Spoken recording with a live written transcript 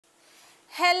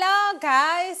Hello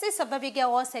guys, it's your baby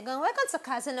girl once again. Welcome to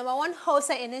Kazee #1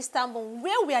 Wholesale in Istanbul,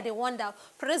 where we are the one that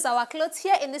produce our clothes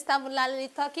here in Istanbul,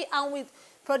 Turkey, and we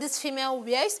produce female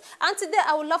wears. And today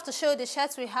I would love to show you the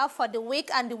shirts we have for the week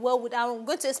and the way I'm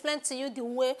going to explain to you the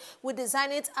way we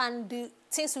design it and the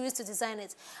things we use to design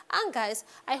it. And guys,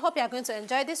 I hope you are going to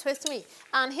enjoy this with me.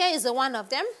 And here is one of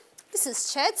them. This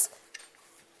is shirts.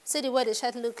 See the way the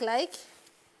shirt look like.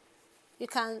 You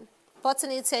can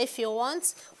button it here if you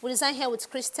want. We design here with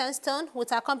Christian stone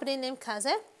with our company name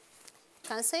Kazee. You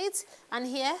can see it. And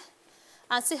here,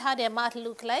 and see how the mat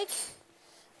look like.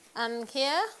 And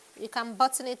here, you can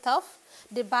button it off.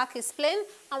 The back is plain,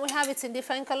 and we have it in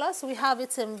different colors. We have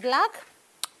it in black.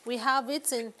 We have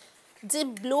it in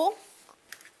deep blue.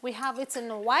 We have it in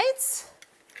white.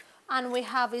 And we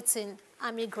have it in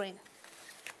army green.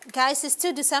 Guys, it's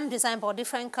still the same design, but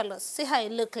different colors. See how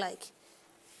it look like.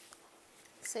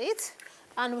 See it?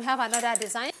 And we have another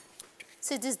design.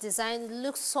 See this design, it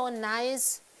looks so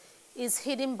nice. It's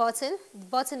hidden button. The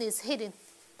button is hidden.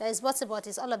 There is button,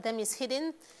 but all of them is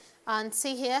hidden. And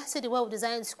see here, see the way we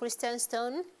designed is Christian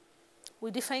stone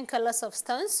with different colors of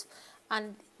stones.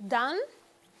 And down,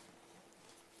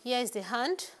 here is the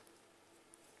hand.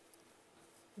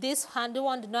 This hand, the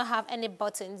one did not have any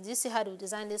buttons. You see how we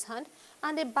design this hand?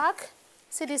 And the back,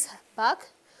 see this back,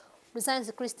 designed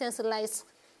the Christian lights.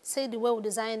 See the way we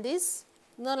design this,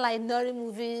 not like Nori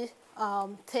movie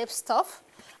tape stuff.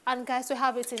 And guys, we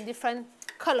have it in different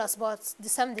colors, but the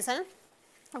same design.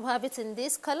 We have it in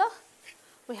this color.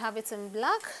 We have it in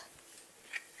black.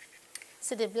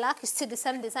 See the black is still the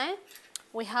same design.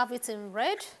 We have it in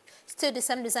red, still the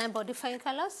same design, but different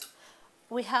colors.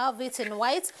 We have it in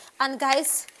white. And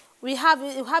guys, we have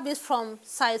it from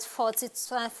size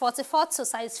 44 to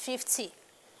size 50.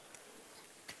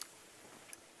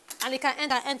 And you can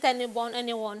enter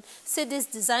anyone. See this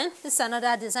design. This is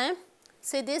another design.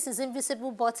 See, this is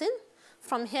invisible button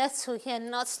from here to here,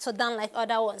 not to down like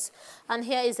other ones. And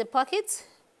here is the pocket.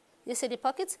 You see the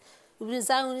pocket? We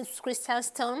design with crystal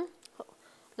stone,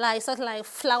 like sort of like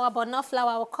flower, but not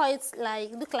flower. We'll call it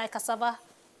like look like cassava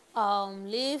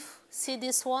leaf. See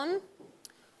this one?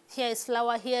 Here is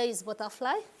flower. Here is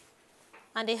butterfly.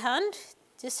 And the hand.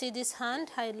 Do you see this hand?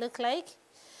 How it look like?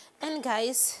 And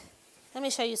guys, let me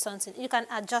show you something. You can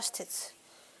adjust it.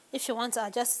 If you want to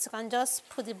adjust it, you can just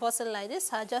put the button like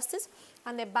this, adjust it,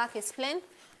 and the back is plain.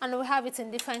 And we have it in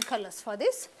different colors. For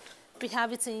this, we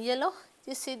have it in yellow.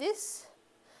 You see this?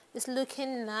 It's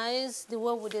looking nice, the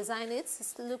way we design it.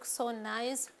 It looks so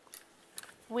nice.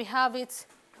 We have it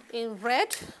in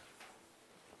red.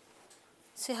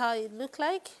 See how it look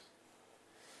like?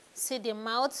 See the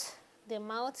mouth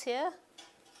here.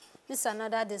 This is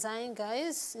another design,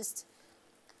 guys. It's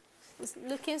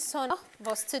looking so nice,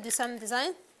 but still the same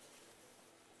design.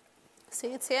 See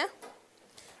it here?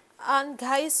 And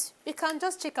guys, you can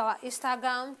just check our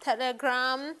Instagram,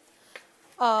 Telegram,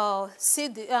 see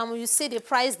the, you see the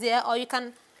price there, or you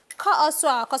can call also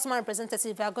our customer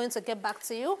representative. We are going to get back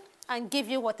to you and give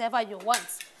you whatever you want.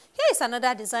 Here is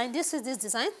another design. This is this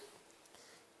design.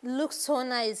 It looks so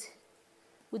nice.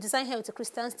 We design here with a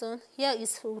Christian stone. Here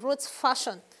is Roots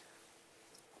Fashion.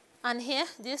 And here,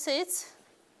 do you see it?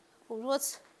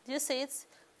 Do you see it?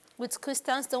 With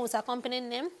Christian stone with our company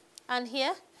name. And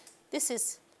here, this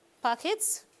is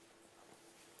pockets.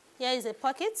 Here is a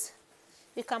pocket.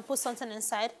 You can put something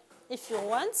inside if you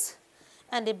want.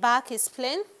 And the back is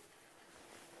plain.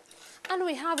 And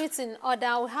we have it in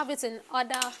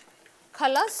other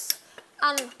colors.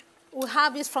 And we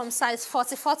have it from size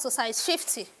 44 to size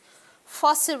 50.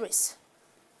 4 series.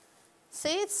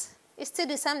 See it? It's still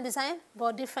the same design,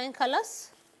 but different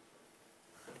colors.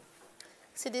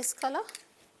 See this color?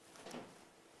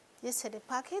 You see the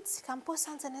pocket. You can put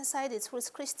something inside it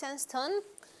with Christian stone.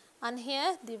 And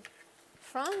here, the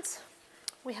front,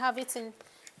 we have it in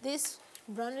this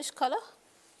brownish color.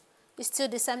 It's still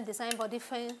the same design, but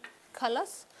different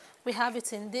colors. We have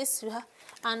it in this.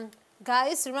 And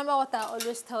guys, remember what I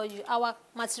always tell you. Our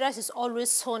materials is always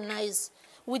so nice.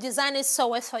 We design it so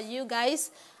well for you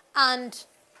guys. And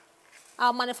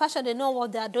our manufacturer, they know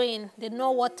what they are doing. They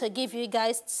know what to give you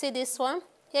guys. See this one?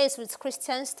 Here is with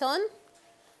Christian stone.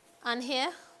 And here,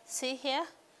 see here,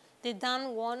 the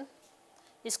down one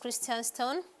is Christian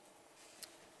stone.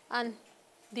 And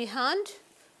the hand,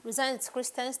 designed with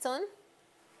Christian stone.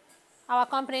 Our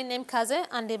company name Kazee,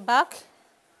 and the back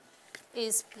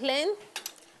is plain.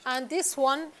 And this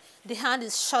one, the hand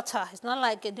is shorter. It's not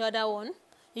like the other one.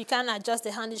 You can adjust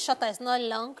the hand. It's shorter, it's not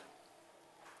long.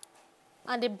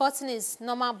 And the button is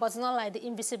normal button, not like the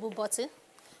invisible button.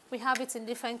 We have it in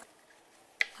different,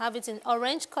 have it in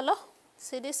orange color.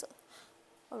 See this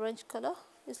orange color?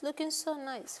 It's looking so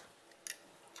nice.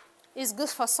 It's good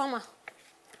for summer.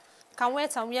 Can wear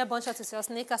it and wear a bunch of your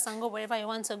sneakers and go wherever you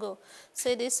want to go.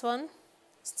 See this one,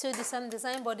 still the same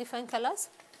design but different colors.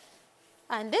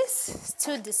 And this,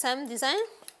 still the same design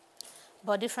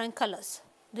but different colors.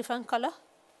 Different color.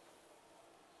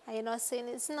 Are you not seeing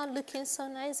it? It's not looking so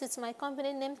nice. It's my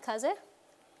company named Kazee.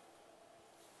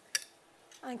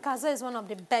 And Kazee is one of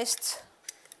the best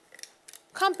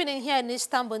company here in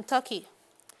Istanbul, Turkey.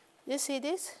 You see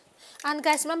this? And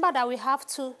guys, remember that we have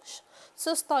two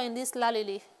stores in this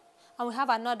Lalili. And we have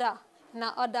another in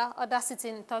other city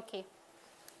in Turkey.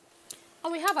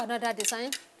 And we have another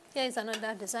design. Here is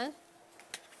another design.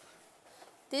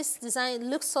 This design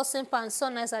looks so simple and so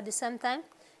nice at the same time.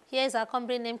 Here is our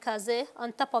company name Kazee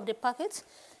on top of the packet.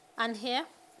 And here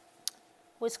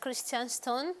with Christian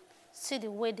stone. See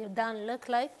the way the down look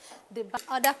like. The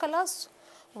other colors,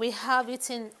 we have it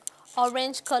in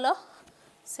orange color.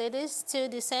 See this, still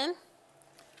the same.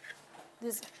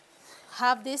 This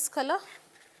have this color.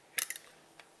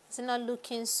 It's not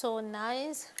looking so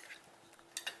nice.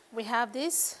 We have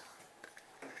this,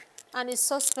 and it's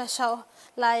so special.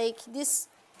 Like this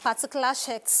particular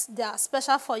shirts, they are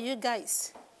special for you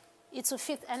guys. It will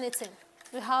fit anything.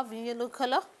 We have yellow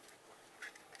color.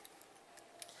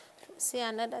 See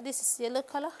another, this is yellow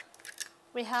color.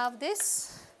 We have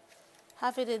this,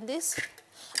 have it in this.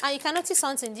 And you can notice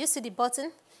something. Do you see the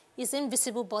button? It's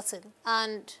invisible button.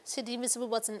 And see the invisible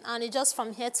button. And it's just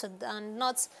from here to down,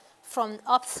 not from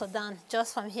up to down,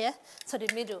 just from here to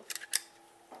the middle.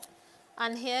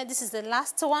 And here, this is the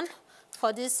last one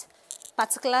for this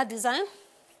particular design.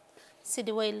 See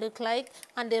the way it look like.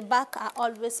 And the back are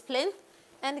always plain.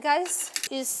 And guys,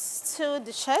 it's still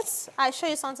the shirts. I show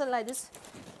you something like this.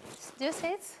 Do you see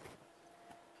it?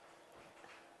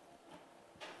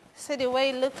 See the way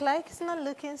it look like? It's not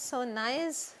looking so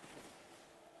nice.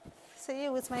 See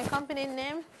it with my company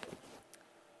name.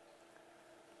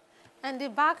 And the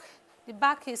back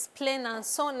is plain and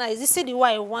so nice. You see the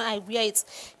way I wear it.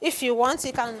 If you want,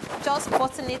 you can just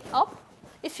button it up.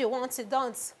 If you want, you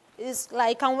don't. It's like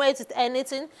you can wear it with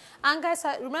anything. And guys,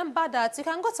 remember that you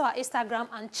can go to our Instagram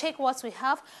and check what we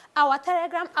have, our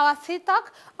Telegram, our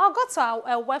TikTok, or go to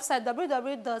our website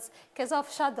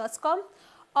www.kazeeofficial.com.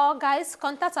 Or guys,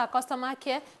 contact our customer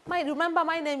care. Remember,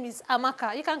 my name is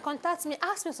Amaka. You can contact me,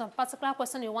 ask me some particular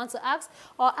question you want to ask,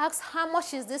 or ask how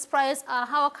much is this price,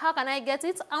 how can I get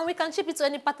it, and we can ship it to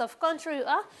any part of country you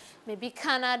are. Maybe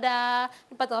Canada,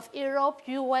 any part of Europe,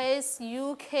 US,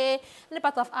 UK, any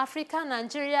part of Africa,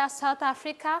 Nigeria, South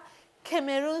Africa,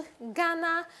 Cameroon,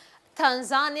 Ghana,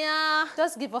 Tanzania.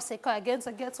 Just give us a call again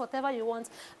to get whatever you want.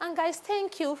 And guys,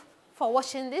 thank you for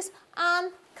watching this,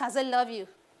 and Kazee love you.